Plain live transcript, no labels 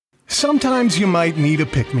Sometimes you might need a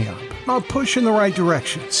pick-me-up, a push in the right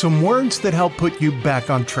direction, some words that help put you back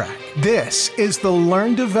on track. This is the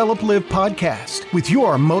Learn, Develop, Live podcast with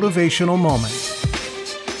your motivational moment.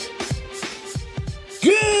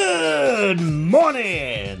 Good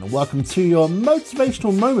morning! Welcome to your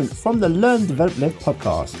motivational moment from the Learn, Develop, Live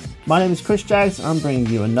podcast. My name is Chris Jaggs and I'm bringing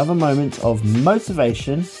you another moment of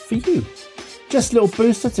motivation for you. Just a little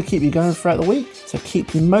booster to keep you going throughout the week, to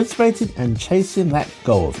keep you motivated and chasing that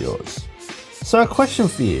goal of yours. So a question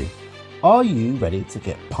for you, are you ready to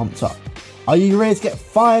get pumped up? Are you ready to get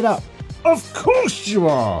fired up? Of course you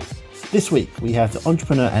are! This week we have the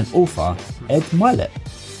entrepreneur and author Ed Mylett.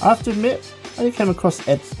 I have to admit, I only came across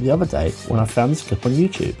Ed the other day when I found this clip on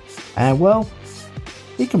YouTube. And well,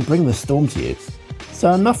 he can bring the storm to you.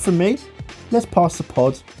 So enough from me, let's pass the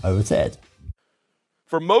pod over to Ed.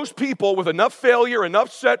 For most people, with enough failure,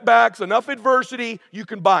 enough setbacks, enough adversity, you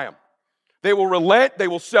can buy them. They will relent, they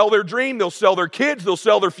will sell their dream, they'll sell their kids, they'll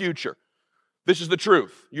sell their future. This is the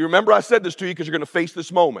truth. You remember I said this to you because you're going to face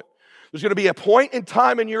this moment. There's going to be a point in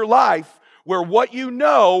time in your life where what you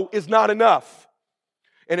know is not enough.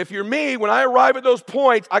 And if you're me, when I arrive at those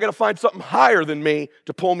points, I got to find something higher than me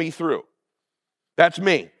to pull me through. That's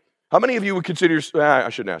me. How many of you would consider, I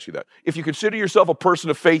shouldn't ask you that. If you consider yourself a person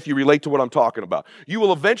of faith, you relate to what I'm talking about. You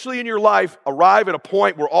will eventually in your life arrive at a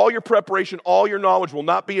point where all your preparation, all your knowledge will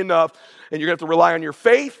not be enough, and you're going to have to rely on your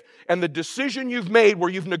faith and the decision you've made where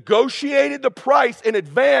you've negotiated the price in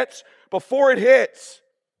advance before it hits.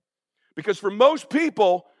 Because for most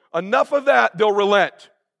people, enough of that, they'll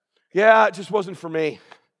relent. Yeah, it just wasn't for me.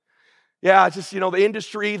 Yeah, it's just, the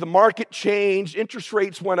industry, the market changed, interest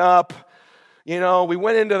rates went up. We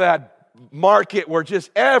went into that market where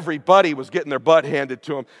just everybody was getting their butt handed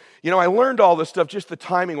to them. I learned all this stuff, just the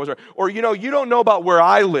timing was right. Or, you don't know about where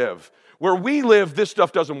I live. Where we live, this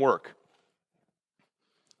stuff doesn't work.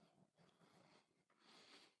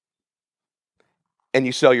 And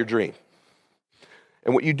you sell your dream.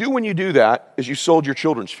 And what you do when you do that is you sold your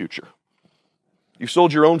children's future. You've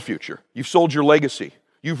sold your own future. You've sold your legacy.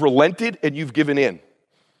 You've relented and you've given in.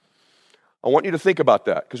 I want you to think about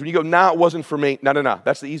that. Because when you go, it wasn't for me. No.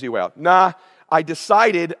 That's the easy way out. I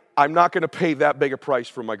decided I'm not going to pay that big a price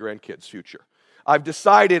for my grandkids' future. I've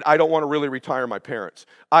decided I don't want to really retire my parents.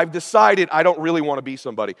 I've decided I don't really want to be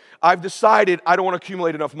somebody. I've decided I don't want to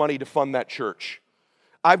accumulate enough money to fund that church.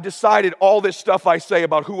 I've decided all this stuff I say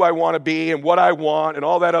about who I want to be and what I want and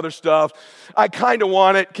all that other stuff, I kind of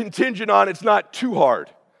want it, contingent on it's not too hard.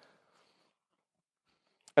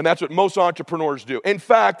 And that's what most entrepreneurs do. In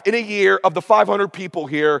fact, in a year, of the 500 people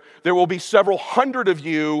here, there will be several hundred of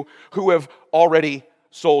you who have already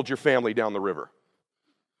sold your family down the river.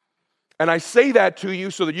 And I say that to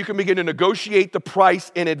you so that you can begin to negotiate the price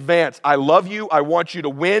in advance. I love you. I want you to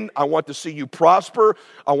win. I want to see you prosper.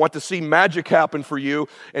 I want to see magic happen for you.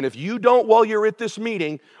 And if you don't, while you're at this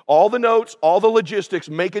meeting, all the notes, all the logistics,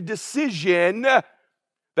 make a decision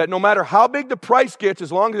that no matter how big the price gets, as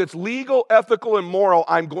long as it's legal, ethical, and moral,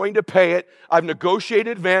 I'm going to pay it. I've negotiated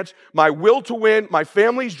in advance. My will to win, my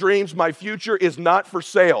family's dreams, my future is not for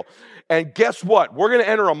sale. And guess what? We're going to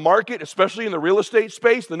enter a market, especially in the real estate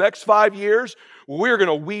space, the next 5 years. We're going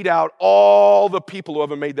to weed out all the people who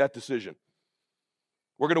haven't made that decision.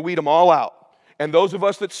 We're going to weed them all out. And those of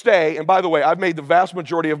us that stay, and by the way, I've made the vast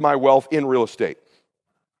majority of my wealth in real estate.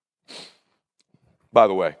 By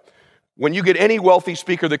the way. When you get any wealthy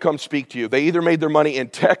speaker that comes speak to you, they either made their money in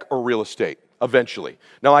tech or real estate, eventually.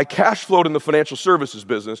 Now, I cash flowed in the financial services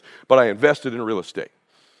business, but I invested in real estate.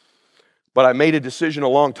 But I made a decision a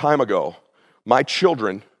long time ago. My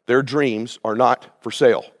children, their dreams are not for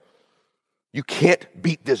sale. You can't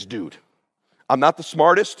beat this dude. I'm not the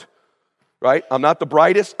smartest, right? I'm not the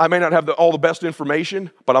brightest. I may not have all the best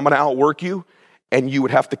information, but I'm going to outwork you, and you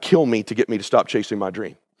would have to kill me to get me to stop chasing my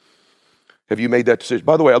dream. Have you made that decision?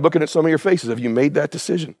 By the way, I'm looking at some of your faces. Have you made that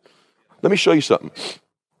decision? Let me show you something.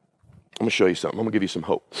 I'm going to show you something. I'm going to give you some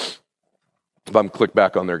hope. If I'm click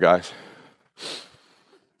back on there, guys.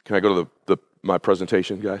 Can I go to my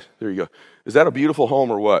presentation, guys? There you go. Is that a beautiful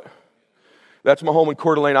home or what? That's my home in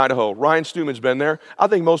Coeur d'Alene, Idaho. Ryan Stewman's been there. I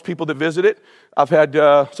think most people that visit it, I've had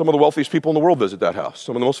some of the wealthiest people in the world visit that house.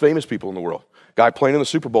 Some of the most famous people in the world. Guy playing in the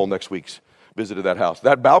Super Bowl next week's visited that house.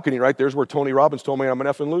 That balcony right there is where Tony Robbins told me I'm an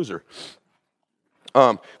effing loser.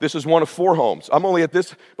 This is one of 4 homes. I'm only at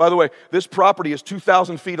this, by the way, this property is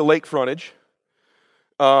 2,000 feet of lake frontage.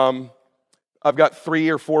 I've got 3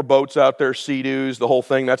 or 4 boats out there, Sea-Doos, the whole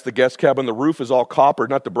thing. That's the guest cabin. The roof is all copper.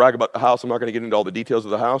 Not to brag about the house. I'm not going to get into all the details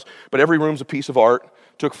of the house. But every room's a piece of art.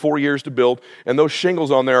 Took 4 years to build. And those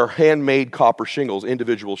shingles on there are handmade copper shingles,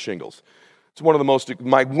 individual shingles. It's one of the most,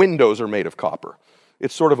 my windows are made of copper.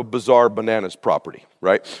 It's sort of a bizarre bananas property,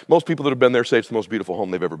 right? Most people that have been there say it's the most beautiful home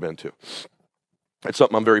they've ever been to. It's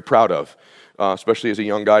something I'm very proud of, especially as a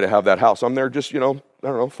young guy to have that house. I'm there just,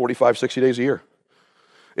 45, 60 days a year.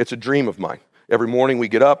 It's a dream of mine. Every morning we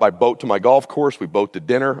get up, I boat to my golf course, we boat to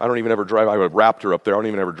dinner. I don't even ever drive, I have a Raptor up there. I don't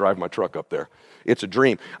even ever drive my truck up there. It's a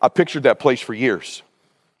dream. I pictured that place for years.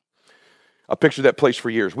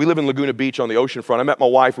 We live in Laguna Beach on the ocean front. I met my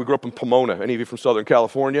wife. We grew up in Pomona. Any of you from Southern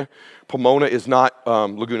California? Pomona is not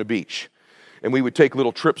Laguna Beach. And we would take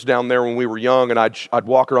little trips down there when we were young, and I'd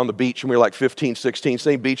walk her on the beach, and we were like 15, 16.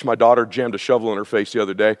 Same beach. My daughter jammed a shovel in her face the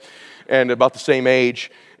other day, and about the same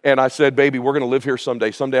age. And I said, baby, we're going to live here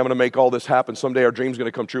someday. Someday I'm going to make all this happen. Someday our dream's going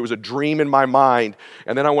to come true. It was a dream in my mind.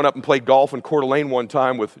 And then I went up and played golf in Coeur d'Alene one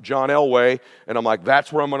time with John Elway, and I'm like,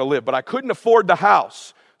 that's where I'm going to live. But I couldn't afford the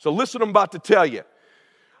house. So listen what I'm about to tell you.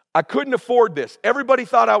 I couldn't afford this. Everybody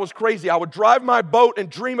thought I was crazy. I would drive my boat and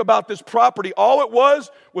dream about this property. All it was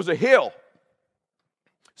a hill.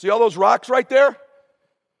 See all those rocks right there? I'm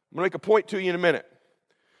going to make a point to you in a minute.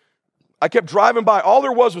 I kept driving by. All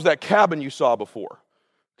there was that cabin you saw before.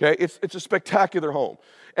 Okay? It's a spectacular home.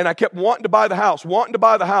 And I kept wanting to buy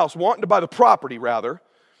the property rather.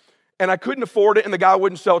 And I couldn't afford it, and the guy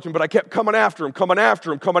wouldn't sell it to me, but I kept coming after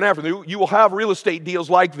him. You will have real estate deals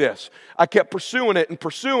like this. I kept pursuing it.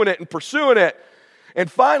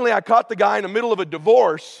 And finally, I caught the guy in the middle of a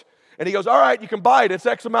divorce, and he goes, all right, you can buy it. It's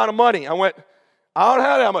X amount of money. I went, I don't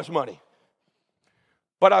have that much money.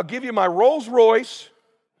 But I'll give you my Rolls Royce,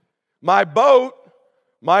 my boat,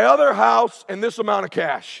 my other house, and this amount of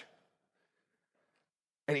cash.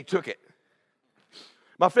 And he took it.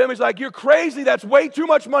 My family's like, you're crazy. That's way too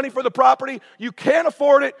much money for the property. You can't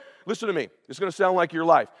afford it. Listen to me. It's going to sound like your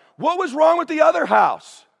life. What was wrong with the other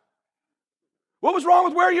house? What was wrong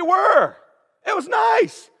with where you were? It was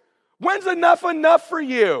nice. When's enough for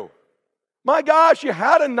you? My gosh, you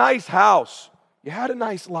had a nice house. You had a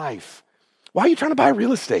nice life. Why are you trying to buy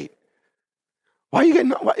real estate? Why are you you going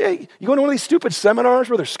to one of these stupid seminars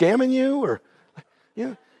where they're scamming you? Or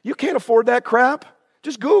you can't afford that crap.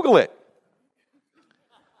 Just Google it.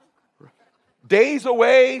 Days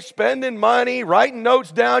away, spending money, writing notes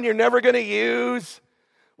down you're never going to use.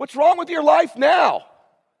 What's wrong with your life now?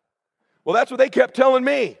 Well, that's what they kept telling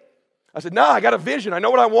me. I said, I got a vision. I know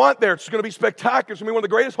what I want there. It's going to be spectacular. It's going to be one of the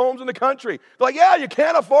greatest homes in the country. They're like, yeah, you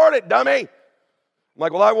can't afford it, dummy. I'm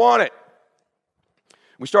like, well, I want it.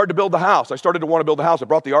 We started to build the house. I started to want to build the house. I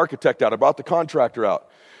brought the architect out. I brought the contractor out.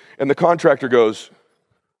 And the contractor goes,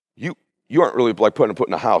 you aren't really like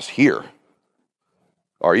putting a house here,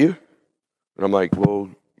 are you? And I'm like, well,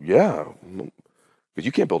 yeah, because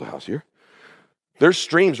you can't build a house here. There's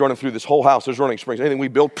streams running through this whole house. There's running springs. Anything we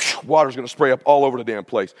build, water's going to spray up all over the damn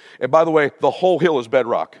place. And by the way, the whole hill is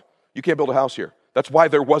bedrock. You can't build a house here. That's why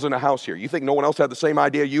there wasn't a house here. You think no one else had the same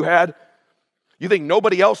idea you had? You think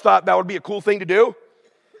nobody else thought that would be a cool thing to do?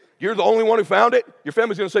 You're the only one who found it? Your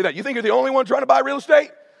family's going to say that. You think you're the only one trying to buy real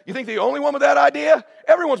estate? You think the only one with that idea?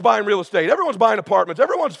 Everyone's buying real estate. Everyone's buying apartments.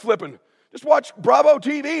 Everyone's flipping. Just watch Bravo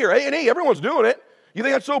TV or A&E. Everyone's doing it. You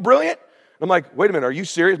think that's so brilliant? I'm like, wait a minute, are you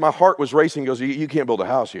serious? My heart was racing. He goes, you can't build a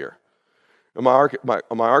house here. And my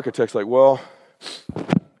architect's like, well,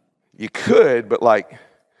 you could, but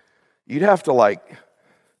you'd have to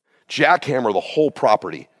jackhammer the whole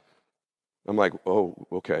property. I'm like, oh,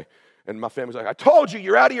 okay. And my family's like, I told you,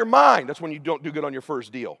 you're out of your mind. That's when you don't do good on your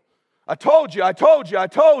first deal. I told you. And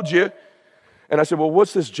I said, well,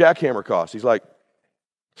 what's this jackhammer cost? He's like,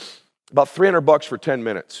 about $300 for 10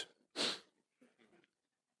 minutes.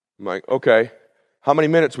 I'm like, okay, how many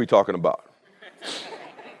minutes are we talking about?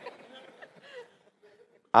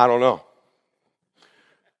 I don't know.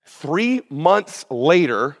 3 months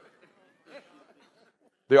later,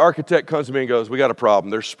 the architect comes to me and goes, we got a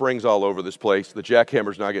problem. There's springs all over this place. The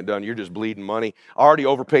jackhammer's not getting done. You're just bleeding money. I already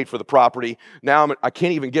overpaid for the property. Now I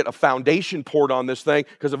can't even get a foundation poured on this thing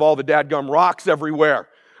because of all the dadgum rocks everywhere.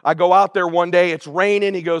 I go out there one day. It's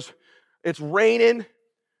raining. He goes, it's raining.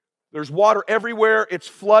 There's water everywhere. It's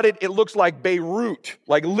flooded. It looks like Beirut.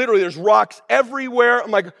 Like literally there's rocks everywhere.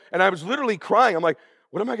 I'm like, and I was literally crying. I'm like,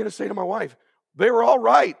 what am I going to say to my wife? They were all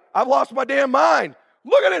right. I've lost my damn mind.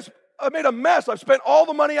 Look at this. I made a mess. I've spent all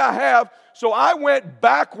the money I have. So I went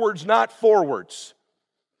backwards, not forwards.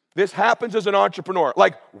 This happens as an entrepreneur,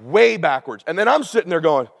 like way backwards. And then I'm sitting there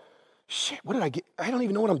going, shit, what did I get? I don't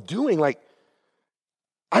even know what I'm doing.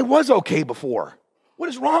 I was okay before. What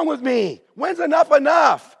is wrong with me? When's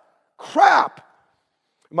enough? Crap.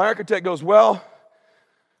 My architect goes, well,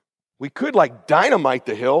 we could dynamite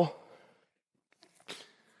the hill.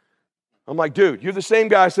 I'm like, dude, you're the same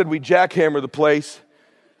guy I said we jackhammer the place.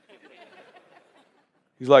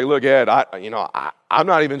 He's like, look, Ed, I I'm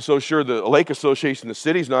not even so sure the Lake Association, the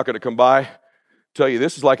city's not going to come by. Tell you,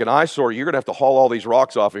 this is like an eyesore. You're going to have to haul all these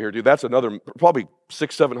rocks off of here, dude. That's another probably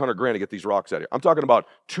 $600-700 to get these rocks out of here. I'm talking about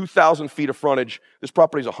 2,000 feet of frontage. This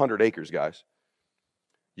property's 100 acres, guys.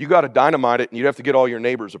 You got to dynamite it, and you'd have to get all your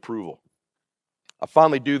neighbors' approval. I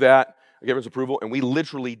finally do that. I give his approval, and we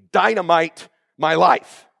literally dynamite my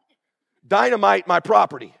life, dynamite my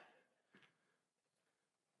property.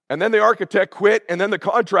 And then the architect quit, and then the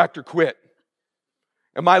contractor quit.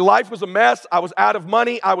 And my life was a mess. I was out of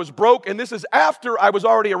money. I was broke. And this is after I was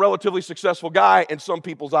already a relatively successful guy in some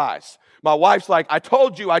people's eyes. My wife's like, I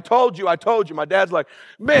told you. My dad's like,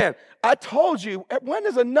 man, I told you. When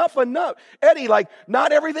is enough enough? Eddie, like,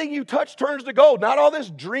 not everything you touch turns to gold. Not all this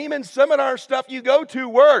dreaming seminar stuff you go to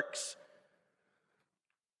works.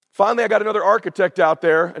 Finally, I got another architect out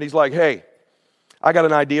there, and he's like, hey, I got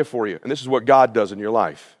an idea for you. And this is what God does in your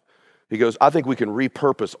life. He goes, I think we can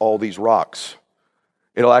repurpose all these rocks.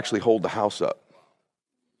 It'll actually hold the house up.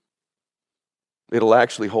 It'll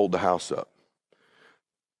actually hold the house up.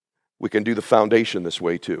 We can do the foundation this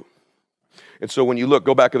way too. And so when you look,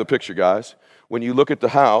 go back to the picture, guys. When you look at the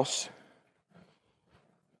house,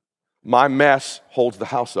 my mess holds the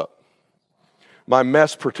house up. My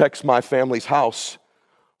mess protects my family's house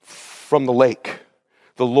from the lake.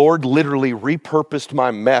 The Lord literally repurposed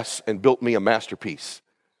my mess and built me a masterpiece.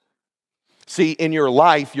 See, in your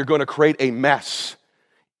life, you're going to create a mess.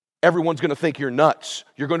 Everyone's going to think you're nuts.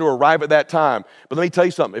 You're going to arrive at that time. But let me tell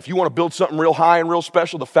you something. If you want to build something real high and real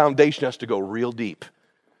special, the foundation has to go real deep.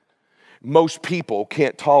 Most people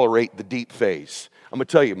can't tolerate the deep phase. I'm going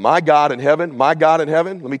to tell you, my God in heaven,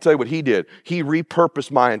 let me tell you what he did. He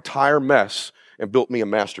repurposed my entire mess and built me a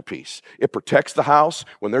masterpiece. It protects the house.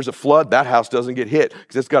 When there's a flood, that house doesn't get hit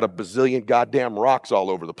because it's got a bazillion goddamn rocks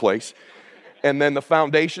all over the place. And then the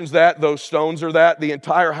foundation's that, those stones are that, the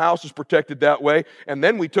entire house is protected that way. And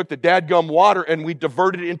then we took the dadgum water and we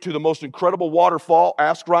diverted it into the most incredible waterfall,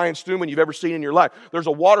 ask Ryan Stewman, you've ever seen in your life. There's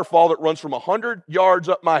a waterfall that runs from 100 yards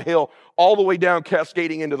up my hill all the way down,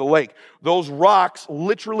 cascading into the lake. Those rocks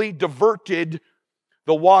literally diverted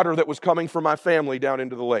the water that was coming from my family down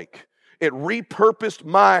into the lake. It repurposed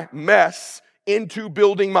my mess into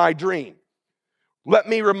building my dream. Let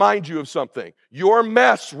me remind you of something. Your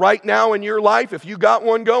mess right now in your life, if you got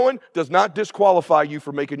one going, does not disqualify you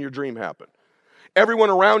from making your dream happen.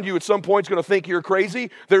 Everyone around you at some point is going to think you're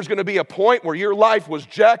crazy. There's going to be a point where your life was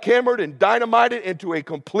jackhammered and dynamited into a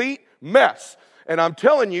complete mess. And I'm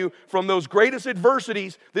telling you, from those greatest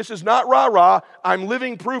adversities, this is not rah-rah, I'm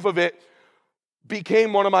living proof of it,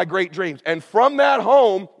 became one of my great dreams. And from that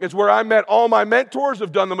home is where I met all my mentors,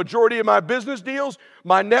 have done the majority of my business deals.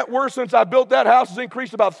 My net worth since I built that house has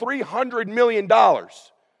increased about $300 million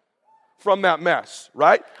from that mess,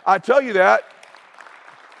 right? I tell you that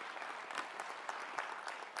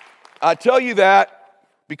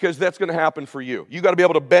because that's going to happen for you. You got to be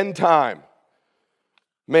able to bend time.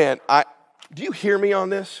 Man, do you hear me on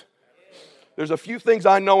this? There's a few things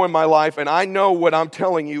I know in my life, and I know what I'm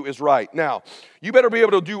telling you is right. Now, you better be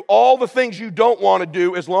able to do all the things you don't want to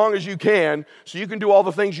do as long as you can, so you can do all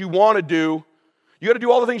the things you want to do. You got to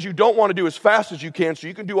do all the things you don't want to do as fast as you can, so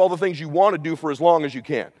you can do all the things you want to do for as long as you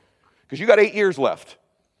can. Because you got 8 years left.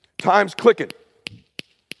 Time's clicking.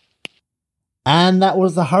 And that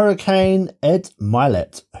was the Hurricane Ed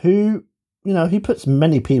Mylett, who, he puts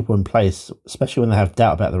many people in place, especially when they have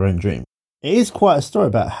doubt about their own dream. It is quite a story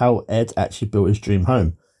about how Ed actually built his dream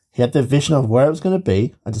home. He had the vision of where it was going to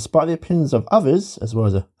be, and despite the opinions of others, as well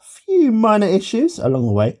as a few minor issues along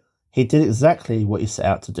the way, he did exactly what he set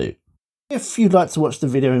out to do. If you'd like to watch the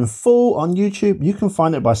video in full on YouTube, you can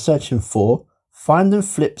find it by searching for Find and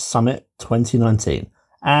Flip Summit 2019,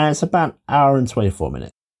 and it's about an hour and 24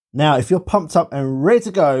 minutes. Now, if you're pumped up and ready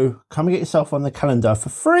to go, come and get yourself on the calendar for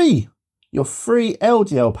free. Your free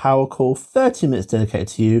LDL power call, 30 minutes dedicated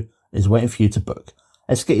to you, is waiting for you to book.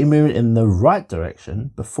 Let's get you moving in the right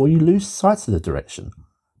direction before you lose sight of the direction.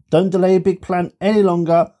 Don't delay your big plan any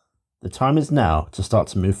longer. The time is now to start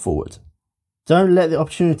to move forward. Don't let the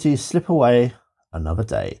opportunity slip away another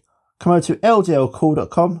day. Come over to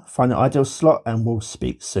ldlcall.com, find your ideal slot, and we'll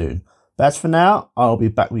speak soon. But as for now, I'll be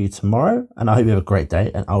back with you tomorrow, and I hope you have a great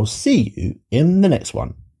day, and I'll see you in the next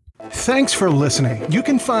one. Thanks for listening. You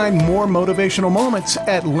can find more motivational moments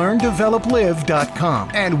at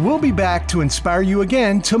learndeveloplive.com. And we'll be back to inspire you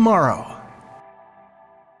again tomorrow.